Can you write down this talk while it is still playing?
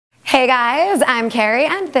Hey guys, I'm Kerry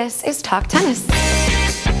and this is Talk Tennis.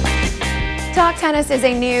 Talk Tennis is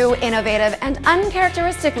a new, innovative, and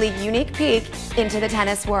uncharacteristically unique peek into the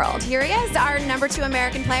tennis world. Here he is, our #2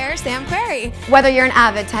 American player, Sam Kerry. Whether you're an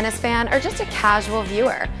avid tennis fan or just a casual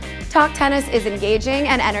viewer, Talk Tennis is engaging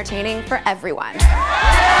and entertaining for everyone.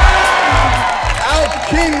 Our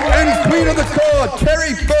king and queen of the court,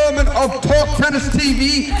 Kerry Feirman of Talk Tennis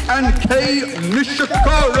TV and Kay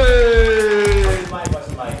Nishikari.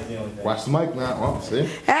 Watch the mic now. Oh, see?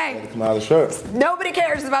 Hey, Come out of the shirt. nobody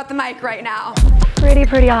cares about the mic right now.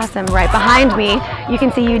 Pretty awesome. Right behind me, you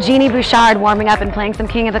can see Eugenie Bouchard warming up and playing some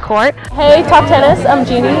King of the Court. Hey, Talk Tennis, I'm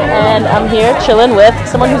Jeannie, and I'm here chilling with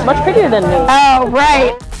someone who's much prettier than me. Oh,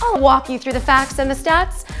 right. I'll walk you through the facts and the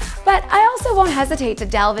stats, but I also won't hesitate to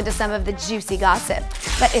delve into some of the juicy gossip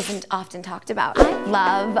that isn't often talked about. I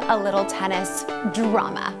love a little tennis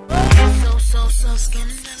drama.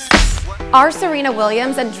 Are Serena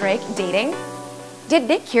Williams and Drake dating? Did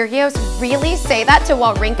Nick Kyrgios really say that to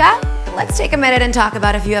Wawrinka? Let's take a minute and talk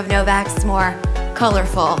about a few of Novak's more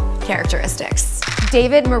colorful characteristics.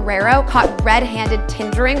 David Marrero caught red-handed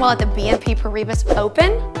Tindering while at the BNP Paribas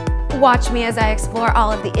Open? Watch me as I explore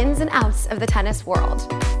all of the ins and outs of the tennis world.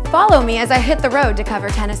 Follow me as I hit the road to cover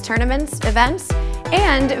tennis tournaments, events,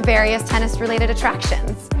 and various tennis-related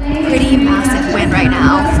attractions. Pretty massive win right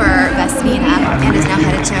now for Vesnina, and is now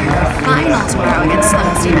headed to her final tomorrow against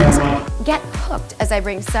Sloane Stephens. Get hooked as I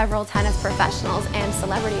bring several tennis professionals and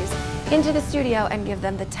celebrities into the studio and give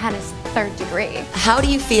them the tennis third degree. How do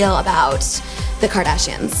you feel about the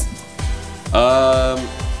Kardashians?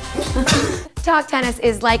 Talk Tennis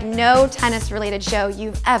is like no tennis-related show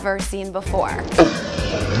you've ever seen before.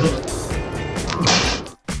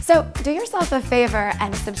 So do yourself a favor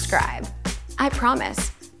and subscribe. I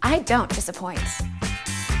promise, I don't disappoint.